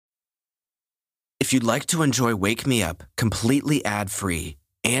If you'd like to enjoy Wake Me Up completely ad-free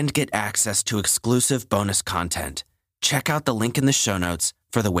and get access to exclusive bonus content, check out the link in the show notes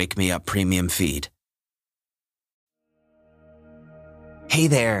for the Wake Me Up premium feed. Hey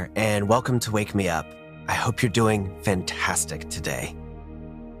there, and welcome to Wake Me Up. I hope you're doing fantastic today.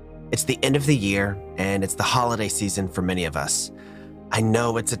 It's the end of the year, and it's the holiday season for many of us. I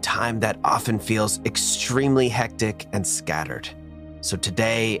know it's a time that often feels extremely hectic and scattered. So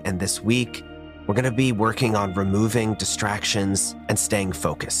today and this week, we're going to be working on removing distractions and staying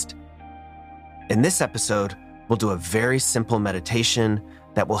focused. In this episode, we'll do a very simple meditation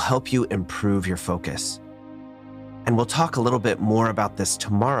that will help you improve your focus. And we'll talk a little bit more about this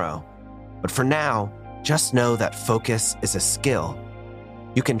tomorrow. But for now, just know that focus is a skill.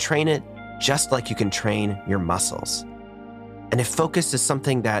 You can train it just like you can train your muscles. And if focus is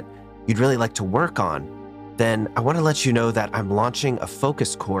something that you'd really like to work on, then I want to let you know that I'm launching a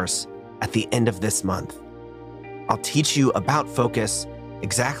focus course at the end of this month. I'll teach you about focus,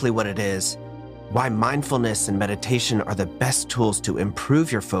 exactly what it is, why mindfulness and meditation are the best tools to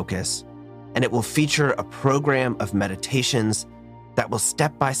improve your focus, and it will feature a program of meditations that will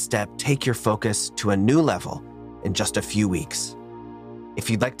step-by-step take your focus to a new level in just a few weeks. If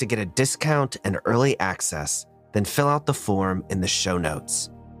you'd like to get a discount and early access, then fill out the form in the show notes.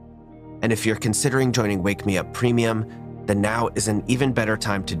 And if you're considering joining Wake Me Up Premium, then now is an even better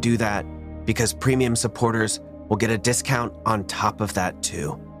time to do that because premium supporters will get a discount on top of that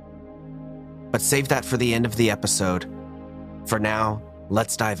too. But save that for the end of the episode. For now,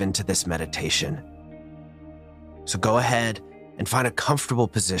 let's dive into this meditation. So go ahead and find a comfortable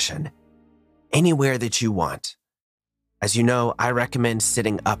position, anywhere that you want. As you know, I recommend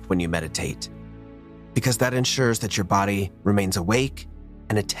sitting up when you meditate because that ensures that your body remains awake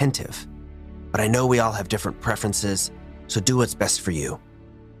and attentive. But I know we all have different preferences, so do what's best for you.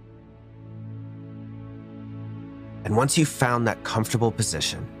 And once you've found that comfortable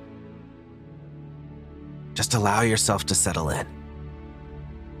position, just allow yourself to settle in.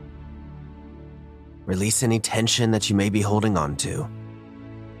 Release any tension that you may be holding on to.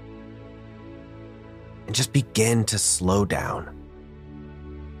 And just begin to slow down.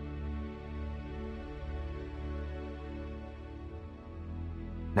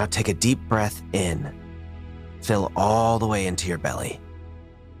 Now take a deep breath in. Fill all the way into your belly.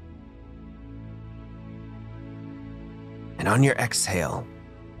 And on your exhale,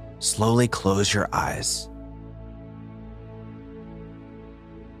 slowly close your eyes.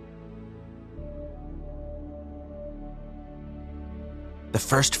 The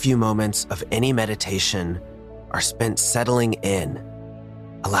first few moments of any meditation are spent settling in,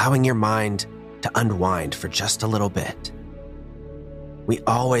 allowing your mind to unwind for just a little bit. We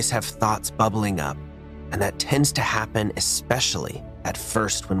always have thoughts bubbling up, and that tends to happen especially at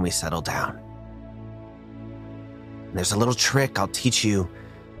first when we settle down. And there's a little trick I'll teach you.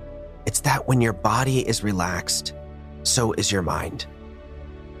 It's that when your body is relaxed, so is your mind.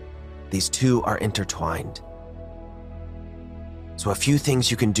 These two are intertwined. So a few things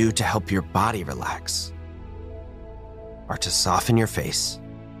you can do to help your body relax are to soften your face,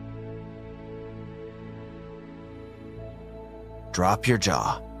 drop your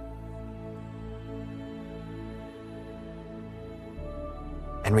jaw,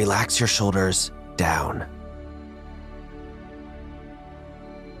 and relax your shoulders down.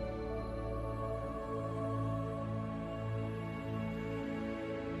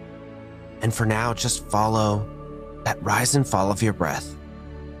 And for now, just follow that rise and fall of your breath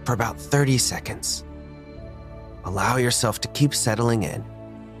for about 30 seconds. Allow yourself to keep settling in.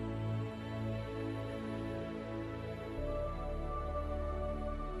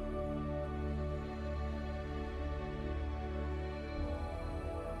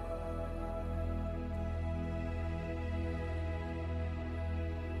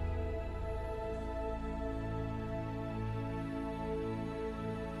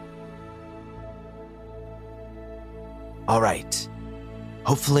 All right,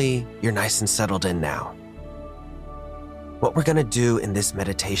 hopefully you're nice and settled in now. What we're gonna do in this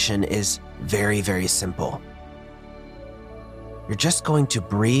meditation is very, very simple. You're just going to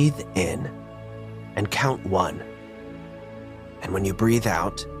breathe in and count 1. And when you breathe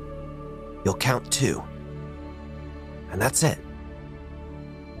out, you'll count 2. And that's it.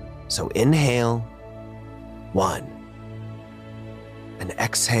 So inhale, 1. And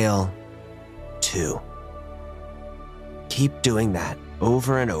exhale, 2. Keep doing that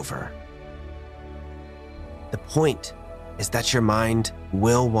over and over. The point is that your mind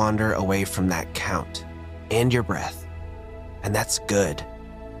will wander away from that count and your breath. And that's good.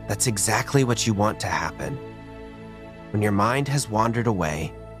 That's exactly what you want to happen. When your mind has wandered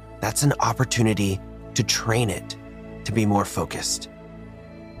away, that's an opportunity to train it to be more focused.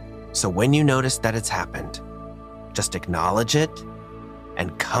 So when you notice that it's happened, just acknowledge it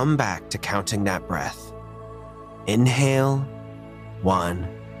and come back to counting that breath. Inhale, 1,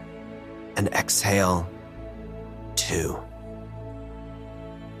 and exhale, 2.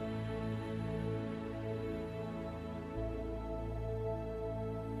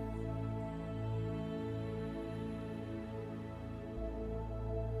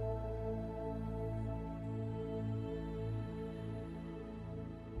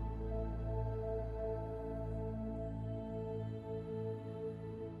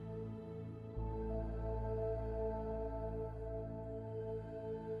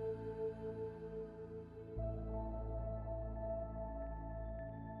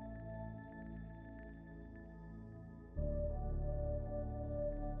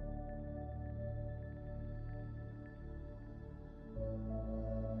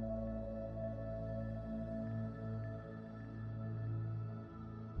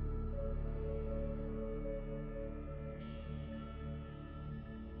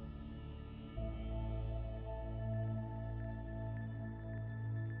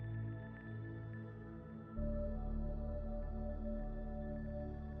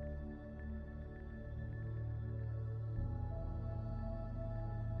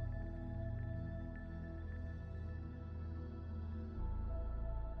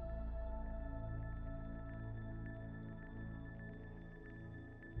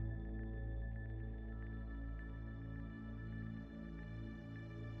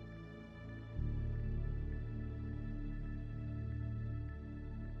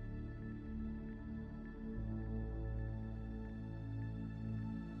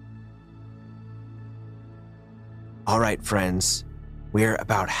 All right, friends, we're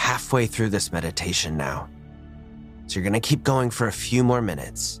about halfway through this meditation now. So you're going to keep going for a few more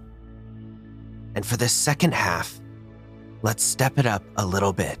minutes. And for this second half, let's step it up a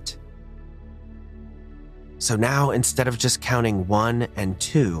little bit. So now, instead of just counting 1 and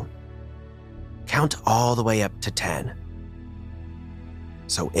 2, count all the way up to 10.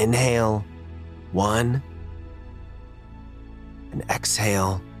 So inhale, 1, and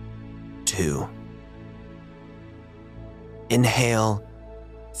exhale, 2. Inhale,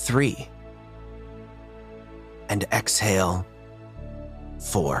 3, and exhale,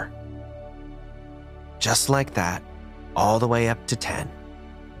 4. Just like that, all the way up to 10.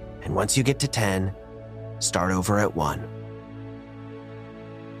 And once you get to 10, start over at 1.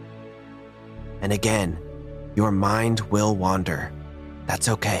 And again, your mind will wander. That's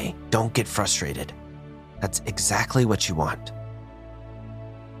okay. Don't get frustrated. That's exactly what you want.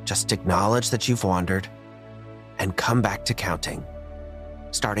 Just acknowledge that you've wandered and come back to counting,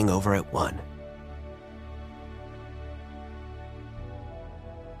 starting over at 1.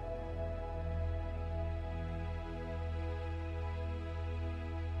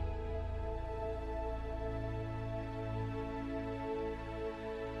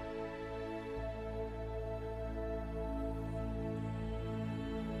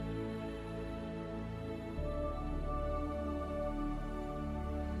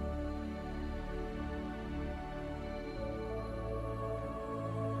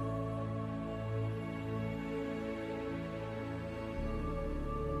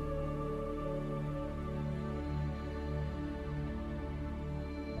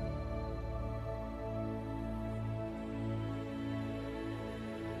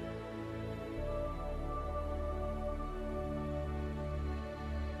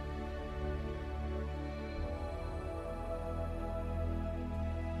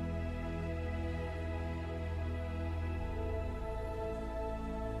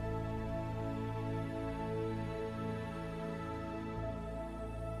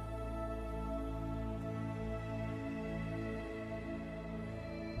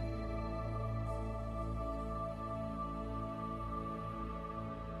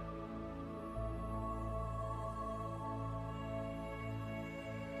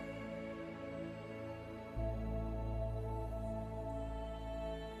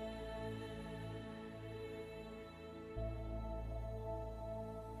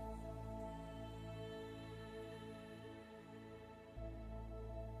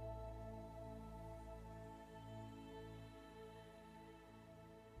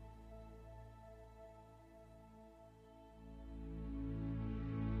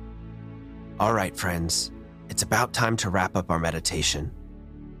 All right, friends, it's about time to wrap up our meditation.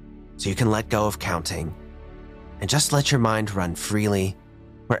 So you can let go of counting and just let your mind run freely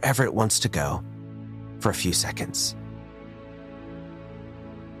wherever it wants to go for a few seconds.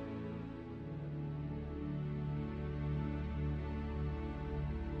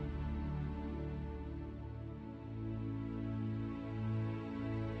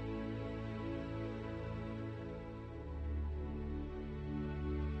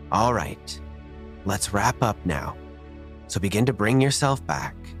 All right, let's wrap up now. So begin to bring yourself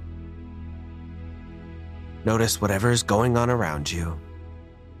back. Notice whatever's going on around you.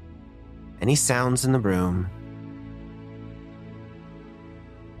 Any sounds in the room.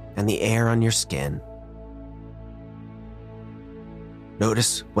 And the air on your skin.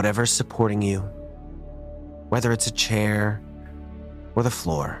 Notice whatever's supporting you, whether it's a chair or the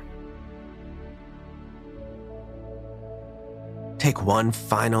floor. Take one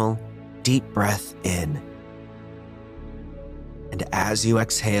final deep breath in. And as you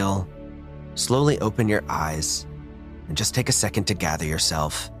exhale, slowly open your eyes and just take a second to gather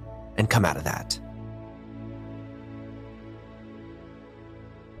yourself and come out of that.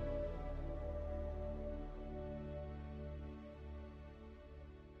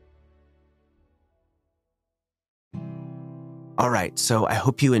 All right, so I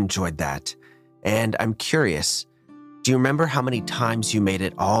hope you enjoyed that. And I'm curious, do you remember how many times you made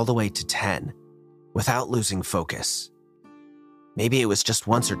it all the way to 10 without losing focus? Maybe it was just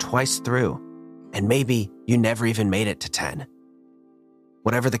once or twice through, and maybe you never even made it to 10.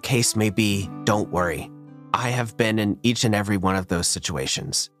 Whatever the case may be, don't worry. I have been in each and every one of those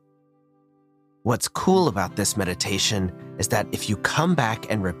situations. What's cool about this meditation is that if you come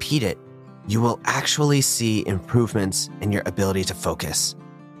back and repeat it, you will actually see improvements in your ability to focus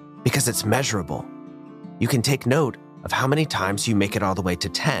because it's measurable. You can take note of how many times you make it all the way to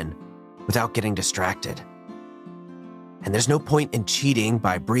 10 without getting distracted. And there's no point in cheating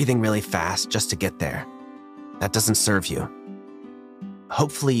by breathing really fast just to get there. That doesn't serve you.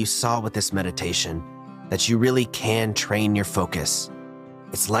 Hopefully you saw with this meditation that you really can train your focus.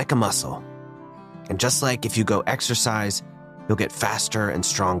 It's like a muscle. And just like if you go exercise, you'll get faster and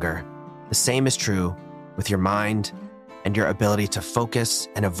stronger. The same is true with your mind and your ability to focus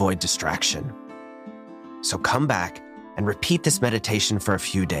and avoid distraction. So come back and repeat this meditation for a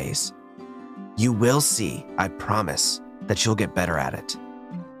few days. You will see, I promise, that you'll get better at it.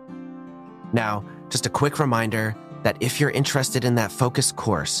 Now, just a quick reminder that if you're interested in that focus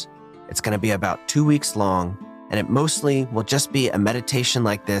course, it's going to be about 2 weeks long, and it mostly will just be a meditation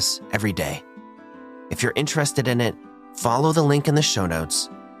like this every day. If you're interested in it, follow the link in the show notes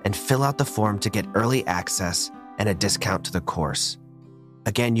and fill out the form to get early access and a discount to the course.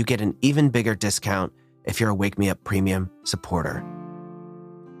 Again, you get an even bigger discount if you're a Wake Me Up Premium supporter.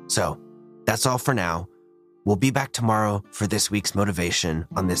 So, that's all for now. We'll be back tomorrow for this week's motivation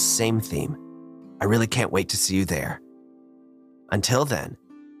on this same theme. I really can't wait to see you there. Until then,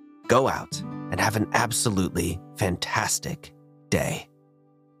 go out and have an absolutely fantastic day.